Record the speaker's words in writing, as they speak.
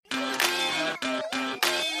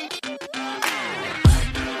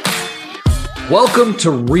Welcome to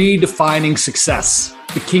Redefining Success,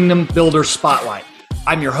 the Kingdom Builder Spotlight.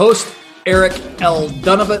 I'm your host, Eric L.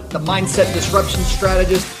 Dunavant, the Mindset Disruption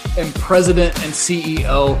Strategist and President and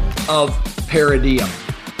CEO of Paradigm.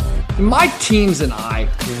 My teams and I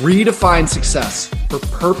redefine success for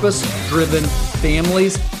purpose-driven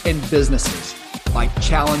families and businesses by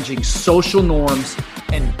challenging social norms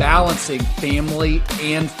and balancing family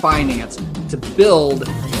and finance to build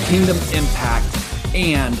kingdom impact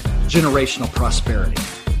and generational prosperity.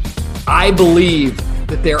 I believe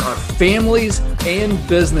that there are families and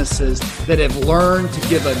businesses that have learned to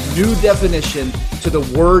give a new definition to the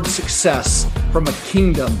word success from a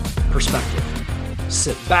kingdom perspective.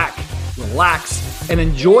 Sit back, relax, and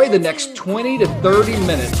enjoy the next 20 to 30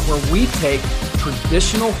 minutes where we take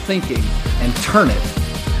traditional thinking and turn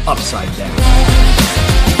it upside down.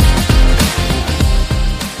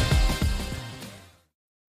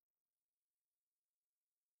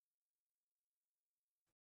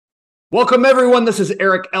 Welcome, everyone. This is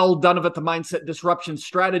Eric L. Dunavant, the Mindset Disruption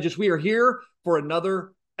Strategist. We are here for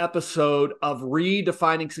another episode of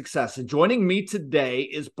Redefining Success. And joining me today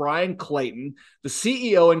is Bryan Clayton, the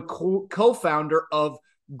CEO and co-founder of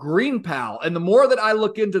Greenpal. And the more that I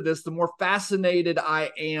look into this, the more fascinated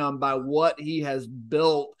I am by what he has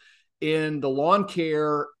built in the lawn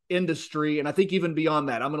care industry. And I think even beyond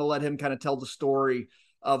that, I'm going to let him kind of tell the story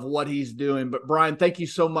of what he's doing. But Bryan, thank you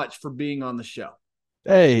so much for being on the show.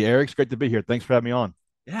 Hey, Eric, it's great to be here. Thanks for having me on.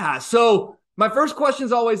 Yeah. So my first question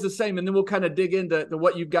is always the same, and then we'll kind of dig into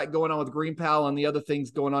what you've got going on with Greenpal and the other things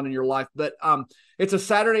going on in your life. But it's a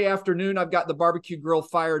Saturday afternoon. I've got the barbecue grill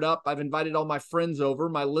fired up. I've invited all my friends over.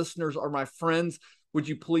 My listeners are my friends. Would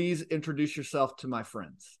you please introduce yourself to my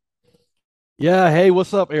friends? Yeah. Hey,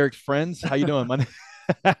 what's up, Eric's friends? How you doing?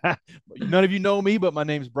 None of you know me, but my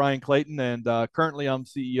name's Bryan Clayton, and currently I'm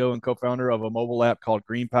CEO and co-founder of a mobile app called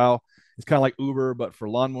Greenpal. It's kind of like Uber, but for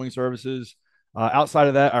lawn mowing services. Outside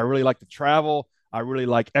of that, I really like to travel. I really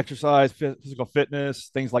like exercise, physical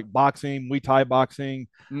fitness, things like boxing, Muay Thai boxing.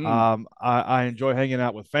 I enjoy hanging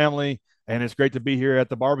out with family, and it's great to be here at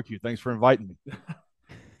the barbecue. Thanks for inviting me.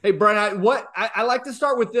 Hey, Bryan, I like to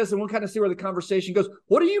start with this, and we'll kind of see where the conversation goes.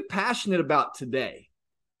 What are you passionate about today?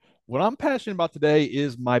 What I'm passionate about today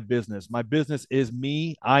is my business. My business is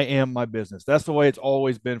me. I am my business. That's the way it's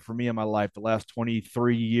always been for me in my life, the last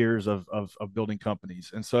 23 years of building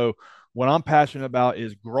companies. And so what I'm passionate about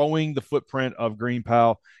is growing the footprint of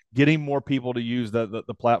Greenpal, getting more people to use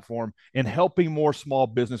the platform, and helping more small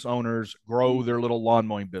business owners grow their little lawn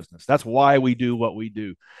mowing business. That's why we do what we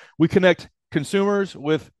do. We connect consumers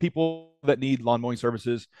with people that need lawn mowing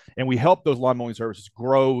services, and we help those lawn mowing services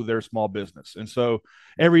grow their small business. And so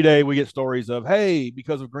every day we get stories of, hey,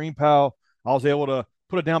 because of Greenpal, I was able to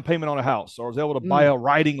put a down payment on a house, or I was able to buy a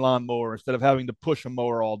riding lawnmower instead of having to push a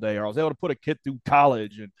mower all day, or I was able to put a kid through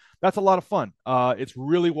college. And that's a lot of fun. It's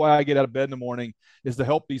really why I get out of bed in the morning, is to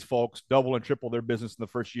help these folks double and triple their business in the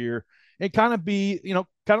first year and kind of be,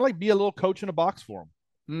 like be a little coach in a box for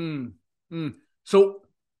them. So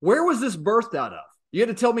where was this birthed out of? You had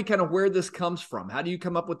to tell me kind of where this comes from. How do you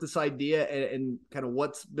come up with this idea, and kind of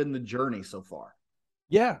what's been the journey so far?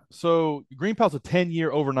 Yeah. So Greenpal's a 10-year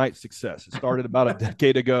overnight success. It started about a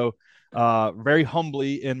decade ago, very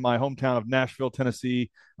humbly in my hometown of Nashville,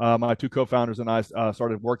 Tennessee. My two co-founders and I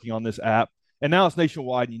started working on this app, and now it's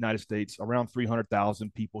nationwide in the United States, around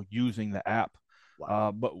 300,000 people using the app.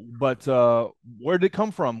 Wow. But where did it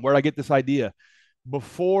come from? Where did I get this idea?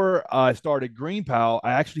 Before I started Greenpal,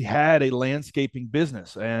 I actually had a landscaping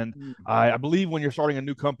business. And I believe when you're starting a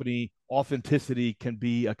new company, authenticity can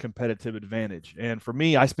be a competitive advantage. And for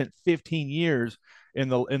me, I spent 15 years in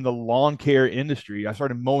the lawn care industry. I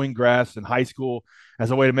started mowing grass in high school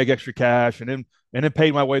as a way to make extra cash, and then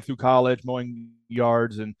paid my way through college mowing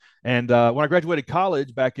yards. And when I graduated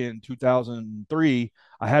college back in 2003,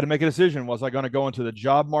 I had to make a decision. Was I going to go into the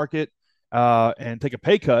job market and take a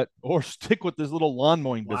pay cut, or stick with this little lawn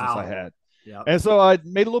mowing business I had? Yep. And so I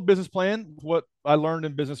made a little business plan, what I learned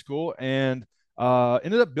in business school, and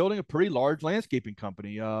ended up building a pretty large landscaping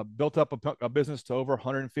company, built up a business to over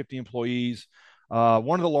 150 employees,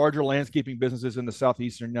 one of the larger landscaping businesses in the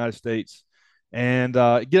Southeastern United States, and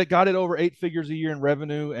got it over 8 figures a year in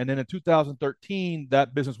revenue. And then in 2013,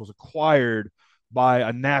 that business was acquired by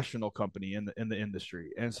a national company in the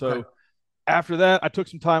industry. And so after that, I took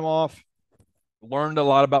some time off, learned a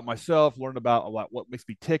lot about myself, learned about a lot what makes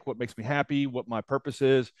me tick, what makes me happy, what my purpose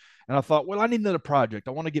is. And I thought, well, I need another project.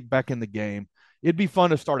 I want to get back in the game. It'd be fun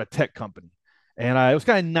to start a tech company. And it was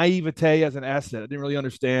kind of naivete as an asset. I didn't really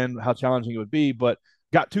understand how challenging it would be, but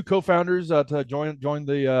got two co-founders to join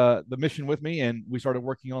the mission with me, and we started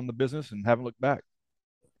working on the business and haven't looked back.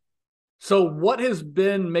 So what has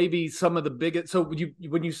been maybe some of the biggest, so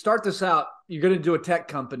when you start this out, you're going to do a tech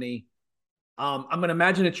company. I'm going to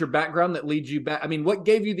imagine it's your background that leads you back. I mean, what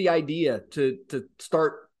gave you the idea to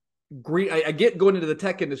start I get going into the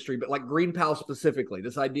tech industry, but like Greenpal specifically,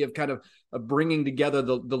 this idea of kind of bringing together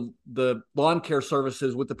the lawn care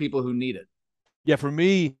services with the people who need it. Yeah, for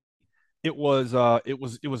me, it was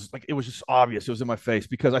just obvious. It was in my face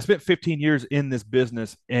because I spent 15 years in this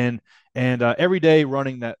business, and every day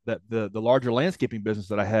running the larger landscaping business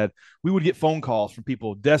that I had, we would get phone calls from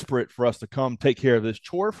people desperate for us to come take care of this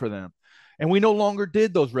chore for them. And we no longer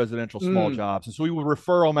did those residential small Mm, jobs, and so we would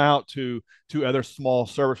refer them out to other small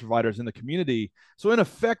service providers in the community. So in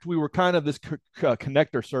effect, we were kind of this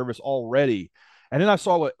connector service already. And then I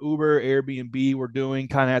saw what Uber, Airbnb were doing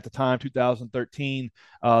kind of at the time, 2013.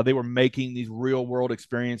 They were making these real world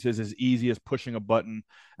experiences as easy as pushing a button.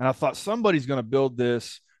 And I thought somebody's going to build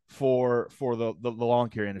this for the lawn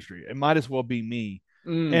care industry. It might as well be me.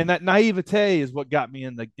 And mm, that naivete is what got me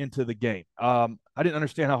into the game. I didn't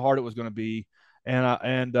understand how hard it was going to be.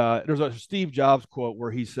 And there's a Steve Jobs quote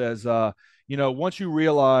where he says, once you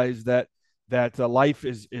realize that life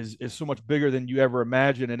is so much bigger than you ever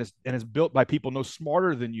imagined, and it's built by people no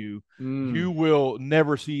smarter than you, you mm, will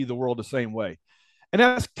never see the world the same way. And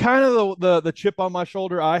that's kind of the chip on my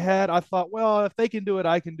shoulder I had. I thought, well, if they can do it,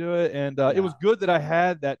 I can do it. And it yeah. was good that I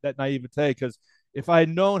had that naivete, because if I had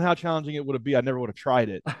known how challenging it would have been, I never would have tried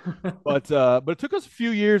it. But it took us a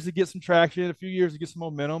few years to get some traction, a few years to get some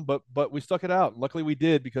momentum, but we stuck it out. Luckily, we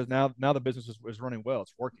did, because now the business is running well.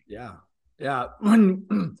 It's working. Yeah. Yeah.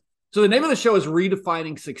 So the name of the show is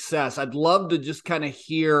Redefining Success. I'd love to just kind of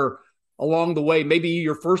hear along the way, maybe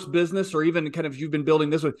your first business or even kind of you've been building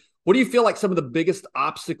this one. What do you feel like some of the biggest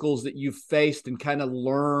obstacles that you've faced and kind of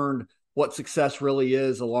learned what success really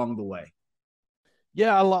is along the way?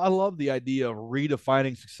 Yeah, I love the idea of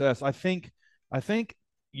redefining success. I think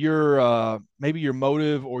your maybe your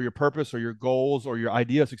motive or your purpose or your goals or your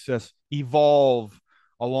idea of success evolve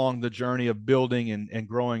along the journey of building and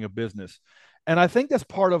growing a business. And I think that's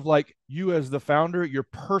part of, like, you as the founder, your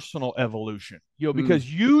personal evolution, Mm,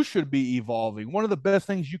 because you should be evolving. One of the best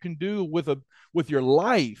things you can do with your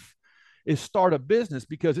life is start a business,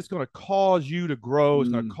 because it's going to cause you to grow.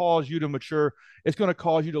 It's going to mm, cause you to mature. It's going to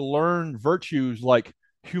cause you to learn virtues like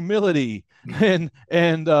humility and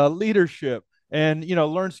leadership, and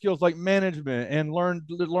learn skills like management, and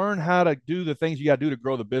learn how to do the things you got to do to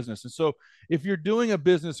grow the business. And so if you're doing a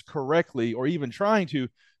business correctly, or even trying to,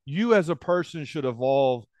 you as a person should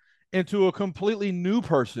evolve into a completely new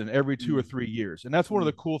person every two or mm, 3 years. And that's one of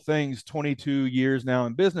the mm, cool things. 22 years now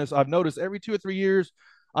in business, I've noticed every 2 or 3 years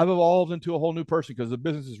I've evolved into a whole new person, because the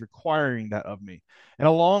business is requiring that of me. And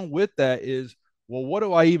along with that is, well, what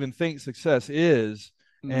do I even think success is?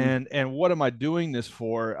 mm. And what am I doing this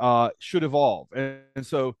for? Should evolve. And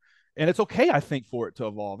it's okay, I think, for it to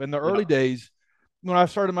evolve. In the early Yep. days, when I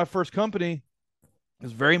started my first company, it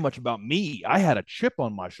was very much about me. I had a chip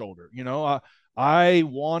on my shoulder. I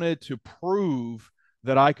wanted to prove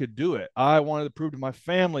that I could do it. I wanted to prove to my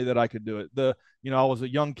family that I could do it. I was a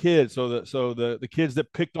young kid, so the kids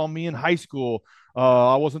that picked on me in high school,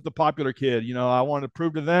 I wasn't the popular kid. I wanted to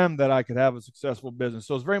prove to them that I could have a successful business.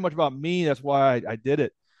 So it's very much about me. That's why I did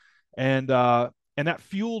it. And that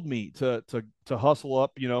fueled me to hustle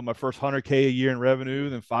up, my first 100K a year in revenue,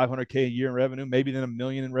 then 500K a year in revenue, maybe then 1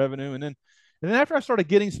 million in revenue. And then after I started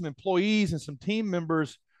getting some employees and some team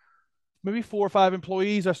members, maybe 4 or 5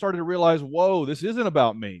 employees, I started to realize, whoa, this isn't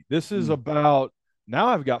about me. This is Mm, about, now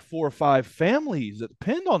I've got 4 or 5 families that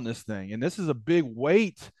depend on this thing. And this is a big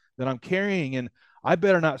weight that I'm carrying. And I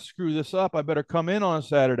better not screw this up. I better come in on a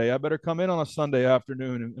Saturday. I better come in on a Sunday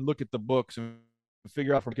afternoon and look at the books and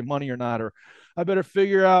figure out if I'm making money or not. Or I better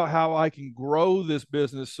figure out how I can grow this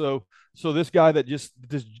business. So this guy that just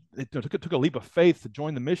took a leap of faith to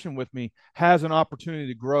join the mission with me has an opportunity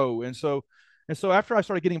to grow. And so after I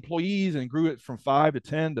started getting employees and grew it from 5 to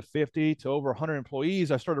 10 to 50 to over 100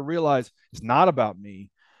 employees, I started to realize it's not about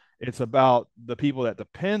me. It's about the people that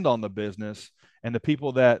depend on the business, and the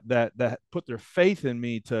people that put their faith in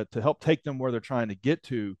me to help take them where they're trying to get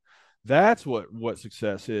to. That's what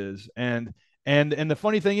success is. And the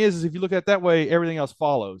funny thing is if you look at it that way, everything else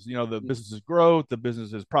follows. The mm. business's growth, the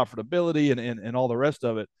business's profitability, and all the rest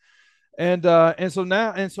of it. And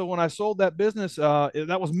so when I sold that business,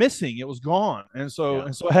 that was missing. It was gone. Yeah. And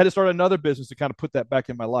so I had to start another business to kind of put that back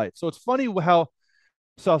in my life. So it's funny how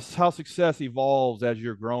success evolves as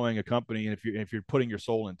you're growing a company, and if you're putting your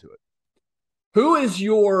soul into it. Who is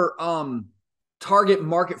your target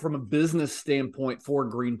market from a business standpoint for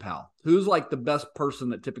Greenpal? Who's like the best person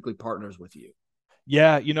that typically partners with you?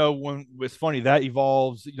 Yeah, when it's funny that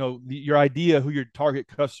evolves, your idea who your target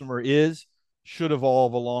customer is should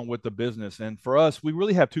evolve along with the business. And for us, we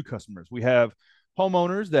really have two customers. We have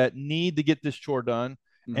homeowners that need to get this chore done,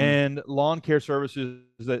 Mm-hmm. and lawn care services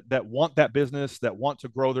that want that business, that want to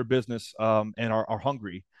grow their business, and are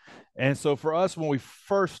hungry. And so for us, when we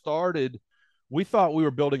first started, we thought we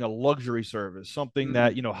were building a luxury service, something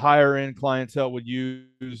Mm-hmm. that higher end clientele would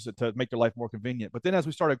use to make their life more convenient. But then as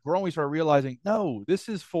we started growing, we started realizing, no, this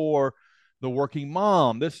is for the working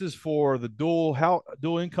mom. This is for the dual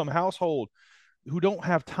income household who don't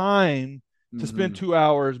have time to spend Mm-hmm. 2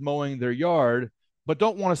 hours mowing their yard, but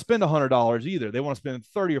don't want to spend $100 either. They want to spend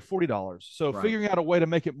 $30 or $40. So Right. figuring out a way to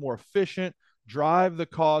make it more efficient, drive the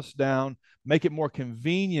costs down, make it more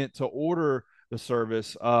convenient to order the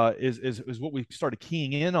service, is what we started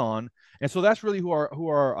keying in on. And so that's really who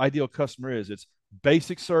our ideal customer is. It's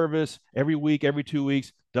basic service every week, every 2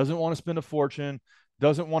 weeks, doesn't want to spend a fortune,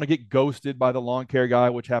 doesn't want to get ghosted by the lawn care guy,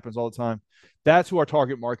 which happens all the time. That's who our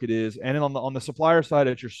target market is. And then on the supplier side,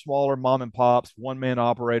 it's your smaller mom and pops, one man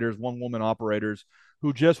operators, one woman operators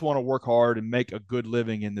who just want to work hard and make a good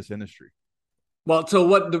living in this industry. Well, so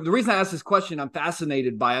what the reason I asked this question, I'm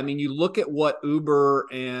fascinated by. I mean, you look at what Uber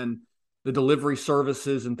and the delivery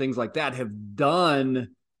services and things like that have done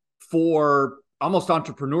for almost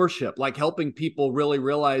entrepreneurship, like helping people really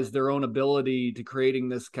realize their own ability to creating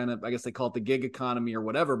this kind of, I guess they call it the gig economy or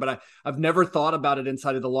whatever. But I've never thought about it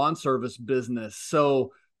inside of the lawn service business.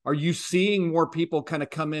 So are you seeing more people kind of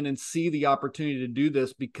come in and see the opportunity to do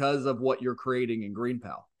this because of what you're creating in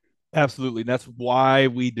Greenpal? Absolutely. That's why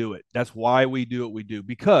we do it. That's why we do what we do,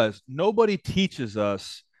 because nobody teaches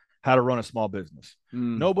us how to run a small business.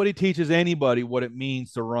 Mm, Nobody teaches anybody what it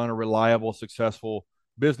means to run a reliable, successful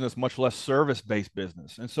business, much less service based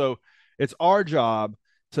business. And so it's our job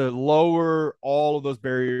to lower all of those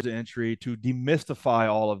barriers to entry, to demystify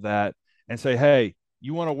all of that and say, hey,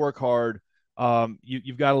 you want to work hard.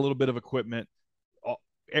 You've got a little bit of equipment.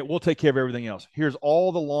 We'll take care of everything else. Here's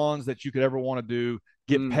all the lawns that you could ever want to do.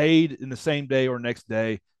 Get mm, paid in the same day or next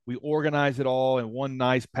day. We organize it all in one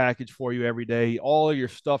nice package for you every day. All of your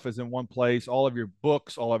stuff is in one place. All of your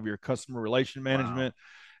books, all of your customer relation wow. management,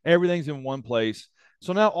 everything's in one place.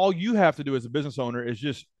 So now all you have to do as a business owner is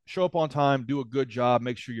just show up on time, do a good job,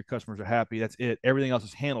 make sure your customers are happy. That's it. Everything else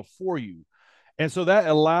is handled for you. And so that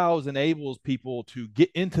enables people to get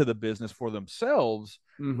into the business for themselves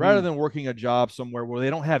rather Mm-hmm. than working a job somewhere where they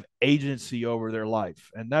don't have agency over their life.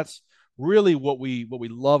 And that's really what we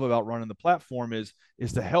love about running the platform is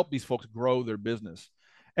to help these folks grow their business.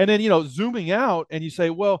 And then, zooming out and you say,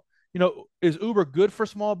 well, is Uber good for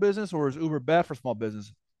small business or is Uber bad for small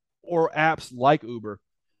business or apps like Uber?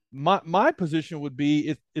 My position would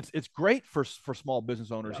be it's great for small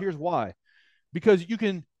business owners. Yeah. Here's why: because you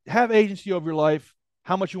can have agency over your life,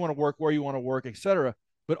 how much you want to work, where you want to work, etc.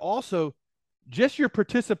 But also, just your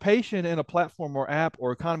participation in a platform or app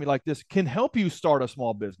or economy like this can help you start a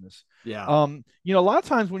small business. Yeah. A lot of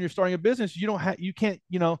times when you're starting a business, you can't,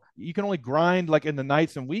 you can only grind like in the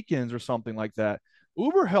nights and weekends or something like that.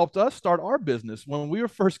 Uber helped us start our business when we were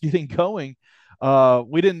first getting going.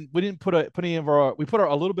 We didn't put any of our we put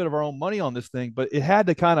a little bit of our own money on this thing, but it had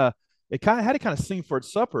to kind of sing for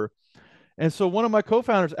its supper. And so one of my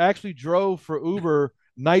co-founders actually drove for Uber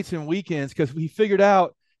nights and weekends because he figured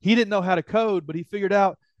out he didn't know how to code, but he figured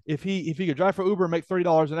out if he could drive for Uber and make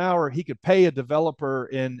 $30 an hour, he could pay a developer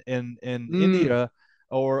in Mm, India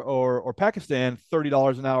or Pakistan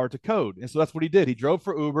 $30 an hour to code. And so that's what he did. He drove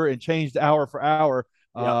for Uber and changed hour for hour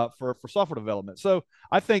yeah. for software development. So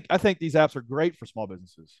I think these apps are great for small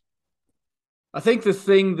businesses. I think the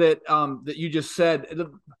thing that you just said,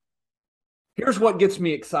 here's what gets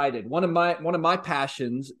me excited. One of my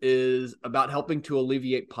passions is about helping to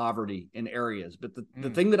alleviate poverty in areas. But the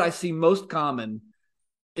Mm, thing that I see most common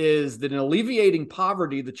is that in alleviating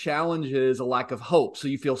poverty, the challenge is a lack of hope. So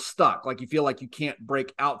you feel stuck, like you feel like you can't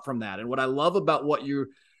break out from that. And what I love about what you're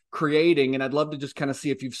creating, and I'd love to just kind of see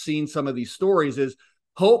if you've seen some of these stories, is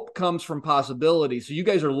hope comes from possibility. So you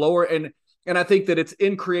guys are lower, and I think that it's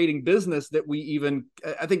in creating business that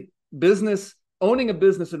I think business, owning a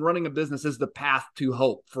business and running a business is the path to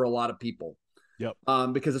hope for a lot of people. yep.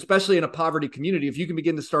 Because especially in a poverty community, if you can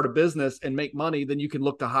begin to start a business and make money, then you can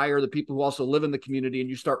look to hire the people who also live in the community and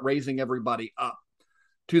you start raising everybody up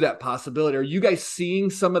to that possibility. Are you guys seeing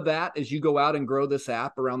some of that as you go out and grow this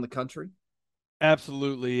app around the country?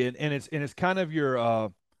 Absolutely, and it's kind of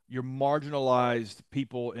your marginalized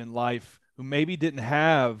people in life who maybe didn't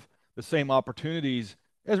have the same opportunities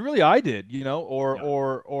as really I did, Yeah.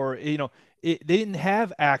 they didn't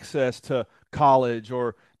have access to college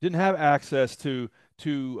or didn't have access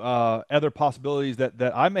to other possibilities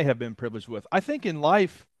that I may have been privileged with. I think in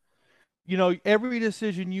life, every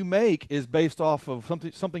decision you make is based off of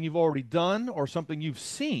something you've already done or something you've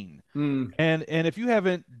seen. Mm, And if you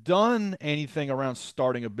haven't done anything around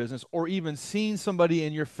starting a business or even seen somebody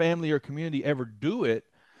in your family or community ever do it,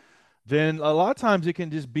 then a lot of times it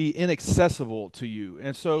can just be inaccessible to you.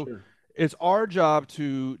 And so sure. it's our job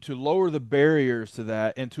to lower the barriers to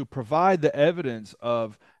that and to provide the evidence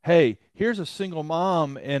of, hey, here's a single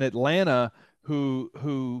mom in Atlanta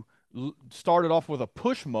who started off with a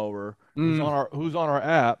push mower Mm, who's on our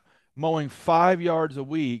app mowing 5 yards a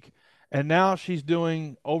week, and now she's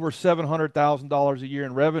doing over $700,000 a year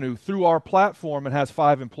in revenue through our platform and has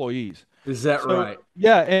 5 employees. is that So right?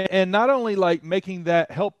 yeah, and not only like making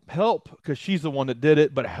that help because she's the one that did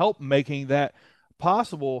it, but help making that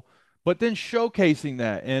possible, but then showcasing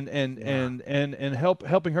that Yeah. and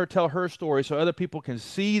helping her tell her story so other people can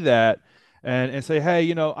see that and say,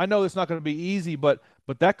 hey, I know it's not going to be easy, but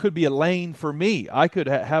that could be a lane for me. I could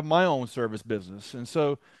have my own service business, and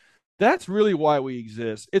so that's really why we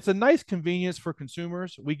exist. It's a nice convenience for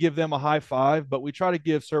consumers. We give them a high five, but we try to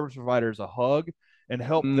give service providers a hug and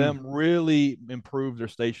help Mm. them really improve their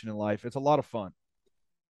station in life. It's a lot of fun.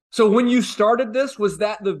 So when you started this, was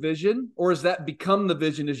that the vision, or has that become the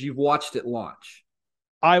vision as you've watched it launch?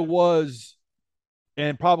 I was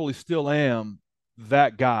and probably still am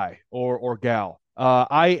that guy or gal.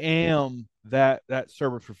 I am that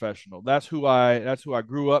service professional. That's who I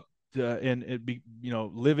grew up in,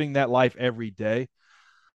 living that life every day.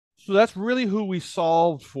 So that's really who we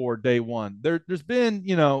solved for day one. There's been,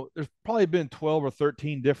 there's probably been 12 or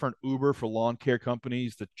 13 different Uber for lawn care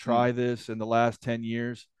companies to Mm. try this in the last 10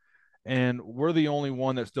 years. And we're the only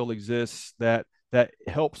one that still exists that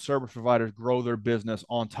helps service providers grow their business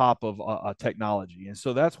on top of technology. And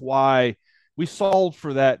so that's why we solved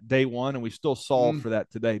for that day one, and we still solve Mm. for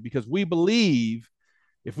that today because we believe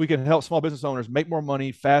if we can help small business owners make more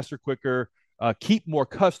money faster, quicker, keep more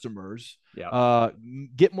customers, Yeah.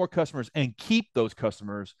 get more customers, and keep those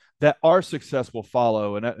customers, that our success will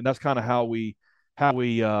follow. And that's kind of how we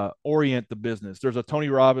orient the business. There's a Tony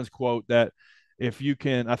Robbins quote that if you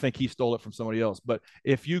can, I think he stole it from somebody else, but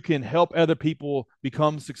if you can help other people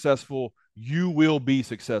become successful, you will be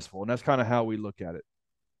successful. And that's kind of how we look at it.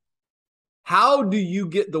 How do you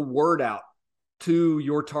get the word out to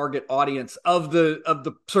your target audience of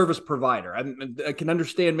the service provider? I can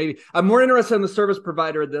understand, maybe I'm more interested in the service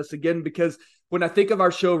provider of this, again, because when I think of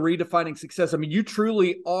our show Redefining Success, I mean, you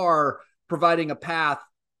truly are providing a path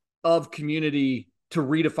of community to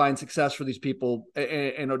redefine success for these people,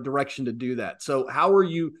 and a direction to do that. So how are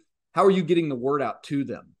you getting the word out to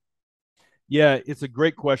them? Yeah, it's a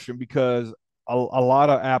great question because a lot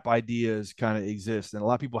of app ideas kind of exist, and a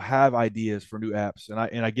lot of people have ideas for new apps, and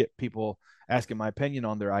I get people asking my opinion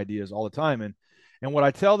on their ideas all the time, and what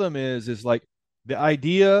I tell them is like the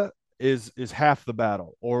idea is half the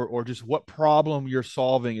battle, or just what problem you're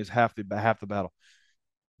solving is half the battle.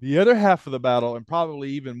 The other half of the battle, and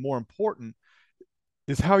probably even more important,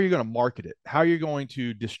 is how you're going to market it, how you're going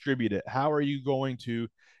to distribute it, how are you going to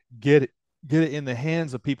get it get it in the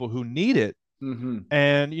hands of people who need it. Mm-hmm.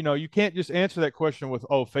 And you can't just answer that question with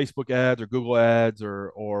Facebook ads or Google ads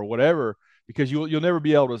or whatever, because you'll never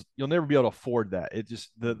be able to afford that. It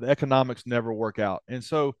just the economics never work out. And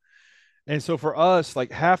so for us,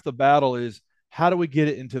 like half the battle is how do we get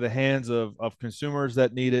it into the hands of consumers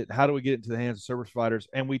that need it? How do we get it into the hands of service providers?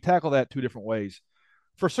 And we tackle that two different ways.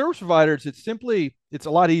 For service providers, it's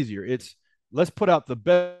a lot easier. It's let's put out the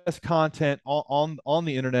best content on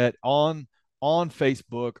the internet, on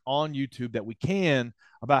Facebook, on YouTube that we can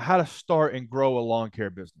about how to start and grow a lawn care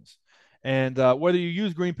business. And whether you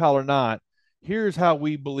use Greenpal or not, here's how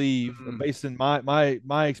we believe, Mm-hmm. based in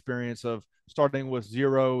my experience of starting with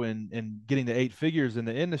zero and getting to 8 figures in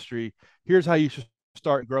the industry. Here's how you should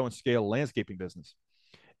start and grow and scale a landscaping business.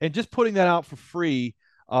 And just putting that out for free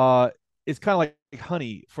is kind of like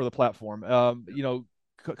honey for the platform.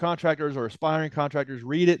 Contractors or aspiring contractors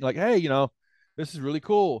read it and like, hey, this is really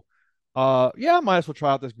cool. Yeah, I might as well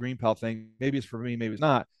try out this Greenpal thing. Maybe it's for me, maybe it's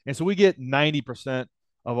not. And so we get 90%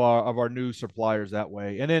 of our new suppliers that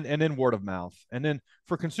way, and then word of mouth. And then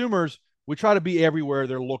for consumers, we try to be everywhere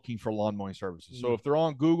they're looking for lawn mowing services. So if they're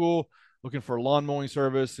on Google looking for a lawn mowing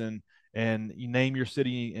service and you name your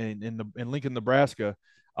city in Lincoln, Nebraska,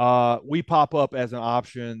 we pop up as an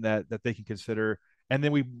option that they can consider, and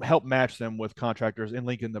then we help match them with contractors in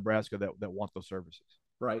Lincoln, Nebraska that want those services.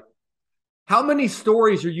 Right. How many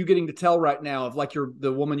stories are you getting to tell right now of, like,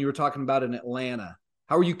 the woman you were talking about in Atlanta?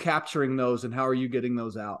 How are you capturing those, and how are you getting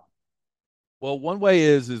those out? Well, one way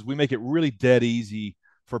is we make it really dead easy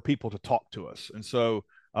for people to talk to us. And so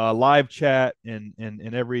live chat in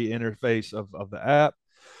every interface of the app,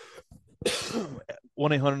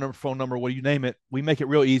 1-800 number, phone number, what do you name it? We make it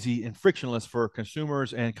real easy and frictionless for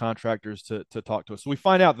consumers and contractors to talk to us. So we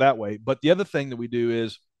find out that way. But the other thing that we do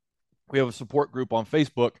is we have a support group on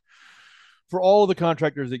Facebook for all of the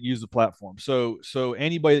contractors that use the platform. So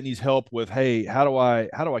anybody that needs help with, hey, how do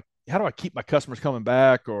I keep my customers coming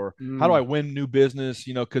back, or how do I win new business?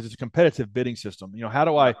 Because it's a competitive bidding system. How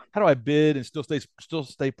do I bid and still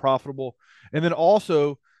stay profitable? And then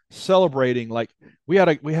also celebrating. Like we had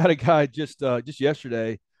a guy just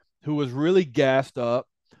yesterday who was really gassed up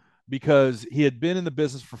because he had been in the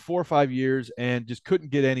business for 4 or 5 years and just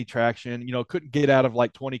couldn't get any traction, couldn't get out of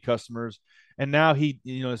like 20 customers. And now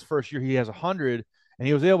his first year, he has 100, and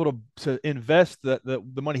he was able to invest the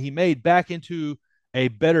money he made back into a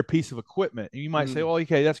better piece of equipment. And you might say, oh,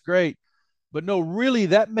 okay, that's great. But no, really,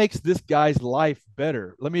 that makes this guy's life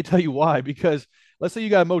better. Let me tell you why. Because let's say you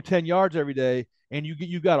got to mow 10 yards every day, and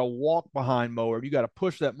you got to walk behind mower. You got to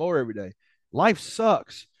push that mower every day. Life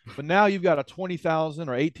sucks. But now you've got a $20,000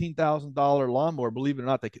 or $18,000 lawnmower. Believe it or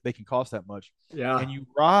not, they can cost that much. Yeah. And you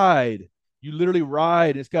literally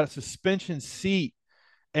ride. It's got a suspension seat,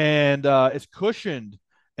 and it's cushioned.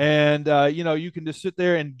 And you can just sit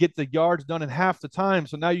there and get the yards done in half the time.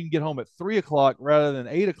 So now you can get home at 3 o'clock rather than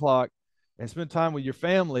 8 o'clock and spend time with your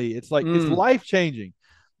family. It's like it's life changing.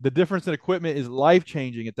 The difference in equipment is life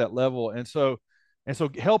changing at that level. And so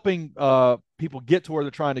helping people get to where they're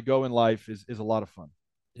trying to go in life is a lot of fun.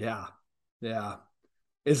 Yeah. Yeah.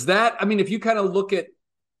 Is that, I mean, if you kind of look at,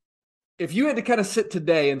 if you had to kind of sit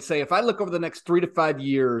today and say, if I look over the next 3 to 5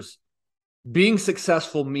 years, being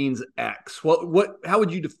successful means X, how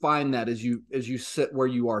would you define that as you sit where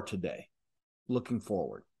you are today, looking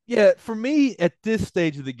forward? Yeah. For me at this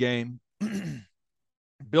stage of the game,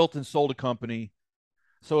 built and sold a company.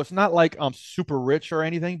 So it's not like I'm super rich or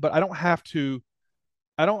anything, but I don't have to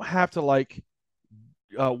like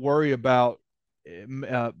worry about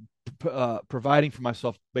providing for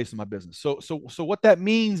myself based on my business. So what that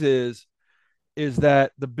means is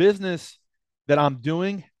that the business that I'm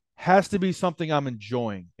doing has to be something I'm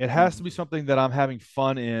enjoying. It has to be something that I'm having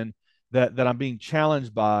fun in, that I'm being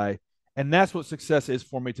challenged by, and that's what success is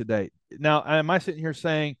for me today. Now, am I sitting here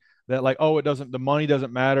saying that like, oh, the money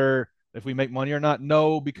doesn't matter if we make money or not?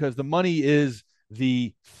 No, because the money is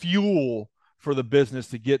the fuel for the business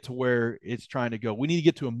to get to where it's trying to go. We need to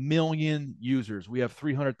get to 1 million users. We have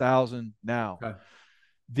 300,000 now. Okay.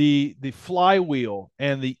 The flywheel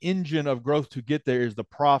and the engine of growth to get there is the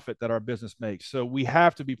profit that our business makes. So we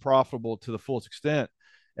have to be profitable to the fullest extent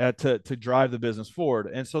to drive the business forward.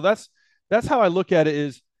 And so that's how I look at it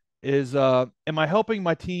is am I helping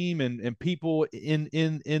my team and people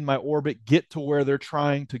in my orbit get to where they're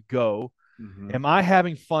trying to go? Am I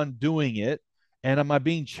having fun doing it? And am I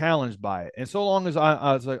being challenged by it? And so long as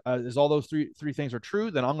as all those three things are true,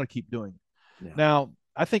 then I'm going to keep doing it. Yeah. Now,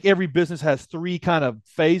 I think every business has 3 kind of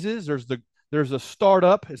phases. There's a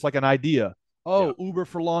startup. It's like an idea. Oh, yeah. Uber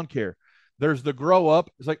for lawn care. There's the grow up.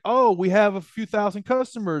 It's like, oh, we have a few thousand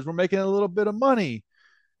customers. We're making a little bit of money.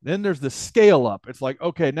 Then there's the scale up. It's like,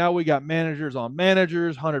 okay, now we got managers on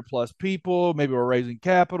managers, 100+ people. Maybe we're raising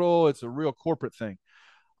capital. It's a real corporate thing.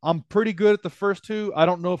 I'm pretty good at the first 2. I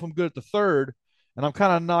don't know if I'm good at the third. And I'm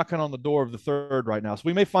kind of knocking on the door of the third right now. So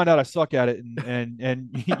we may find out I suck at it. And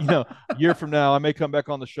a year from now, I may come back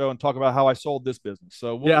on the show and talk about how I sold this business.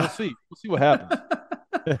 So we'll see. We'll see what happens.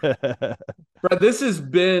 Brad, this has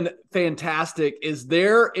been fantastic. Is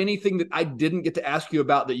there anything that I didn't get to ask you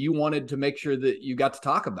about that you wanted to make sure that you got to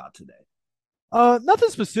talk about today? Nothing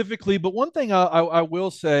specifically, but one thing I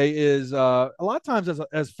will say is a lot of times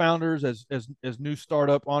as founders, as new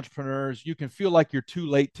startup entrepreneurs, you can feel like you're too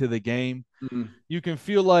late to the game. You can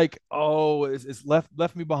feel like, oh, it's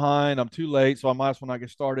left me behind. I'm too late, so I might as well not get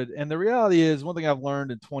started. And the reality is, one thing I've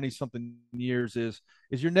learned in 20-something years is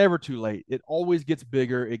you're never too late. It always gets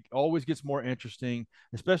bigger. It always gets more interesting,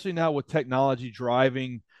 especially now with technology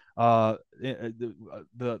driving the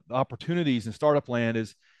opportunities in startup land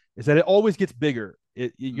is that it always gets bigger.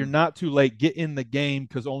 You're not too late. Get in the game,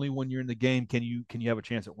 because only when you're in the game can you have a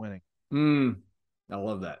chance at winning. I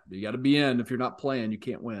love that. You got to be in. If you're not playing, you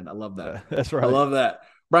can't win. I love that. That's right. I love that.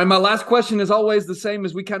 Bryan, my last question is always the same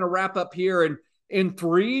as we kind of wrap up here. And in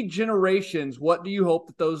 3 generations, what do you hope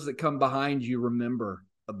that those that come behind you remember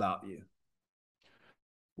about you?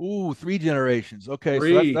 Ooh, 3 generations. Okay,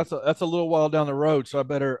 3. So that's a little while down the road. So I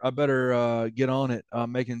better get on it,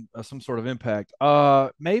 making some sort of impact.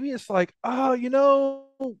 Maybe it's like,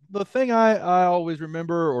 the thing I always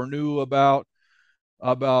remember or knew about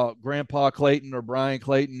Grandpa Clayton or Bryan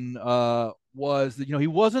Clayton was that, he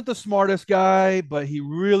wasn't the smartest guy, but he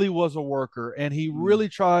really was a worker, and he really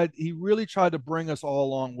tried to bring us all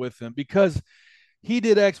along with him, because he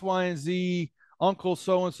did X, Y, and Z. Uncle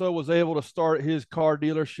so-and-so was able to start his car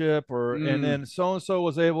dealership, and then so-and-so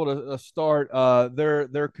was able to start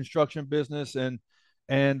their construction business. And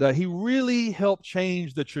he really helped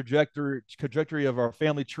change the trajectory of our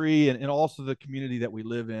family tree, and also the community that we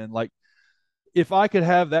live in. Like, if I could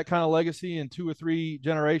have that kind of legacy in 2 or 3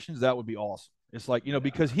 generations, that would be awesome. It's like,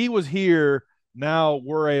 because he was here, now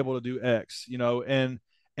we're able to do X, and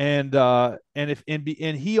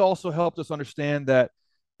he also helped us understand that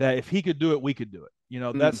if he could do it, we could do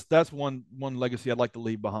it. That's one legacy I'd like to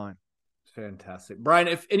leave behind. Fantastic. Bryan,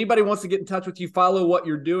 if anybody wants to get in touch with you, follow what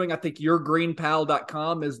you're doing, I think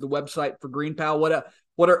yourgreenpal.com is the website for Greenpal.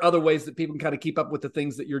 What are other ways that people can kind of keep up with the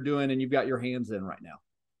things that you're doing and you've got your hands in right now?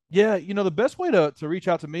 Yeah, the best way to reach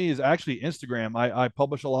out to me is actually Instagram. I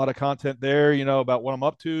publish a lot of content there, about what I'm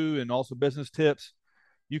up to, and also business tips.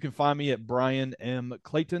 You can find me at Bryan M.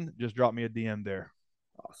 Clayton. Just drop me a DM there.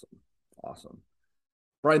 Awesome.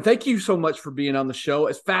 Bryan, thank you so much for being on the show.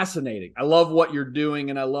 It's fascinating. I love what you're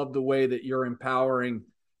doing, and I love the way that you're empowering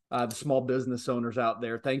the small business owners out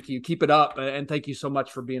there. Thank you. Keep it up, and thank you so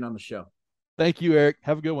much for being on the show. Thank you, Eric.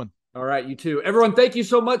 Have a good one. All right, you too. Everyone, thank you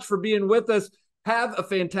so much for being with us. Have a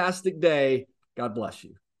fantastic day. God bless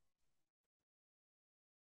you.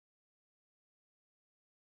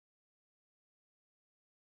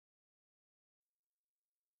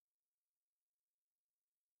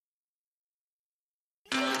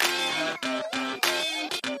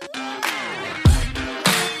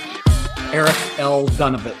 Eric L.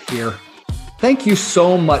 Dunavant here. Thank you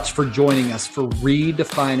so much for joining us for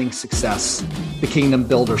Redefining Success, the Kingdom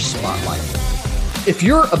Builder Spotlight. If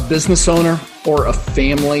you're a business owner or a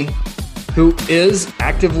family who is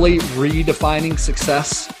actively redefining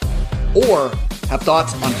success, or have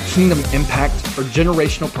thoughts on kingdom impact or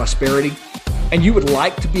generational prosperity, and you would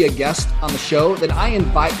like to be a guest on the show, then I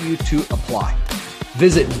invite you to apply.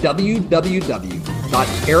 Visit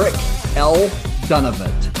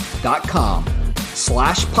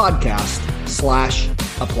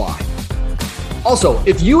www.ericldunavant.com/podcast/apply. Also,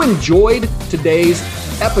 if you enjoyed today's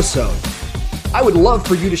episode, I would love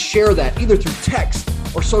for you to share that either through text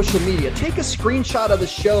or social media. Take a screenshot of the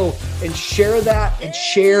show and share that, and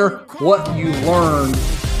share what you learned.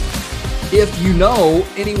 If you know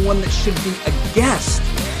anyone that should be a guest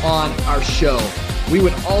on our show, we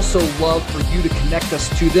would also love for you to connect us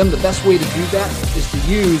to them. The best way to do that is to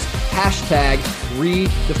use hashtag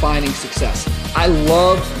Redefining Success. I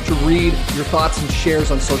love to read your thoughts and shares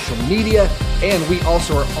on social media, and we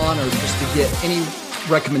also are honored just to get any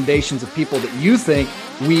recommendations of people that you think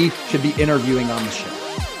we should be interviewing on the show.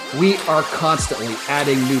 We are constantly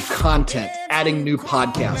adding new content, adding new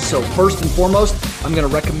podcasts. So first and foremost, I'm going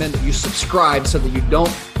to recommend that you subscribe so that you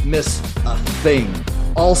don't miss a thing.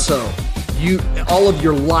 Also, all of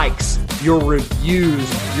your likes, your reviews,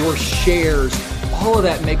 your shares, all of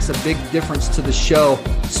that makes a big difference to the show.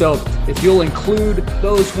 So if you'll include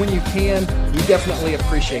those when you can, we definitely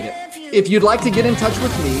appreciate it. If you'd like to get in touch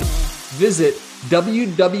with me, visit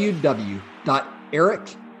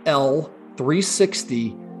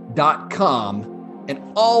www.ericl360.com, and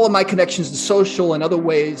all of my connections to social and other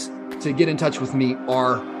ways to get in touch with me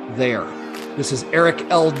are there. This is Eric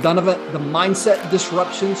L. Dunavant, the Mindset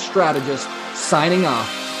Disruption Strategist, signing off.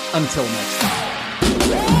 Until next time.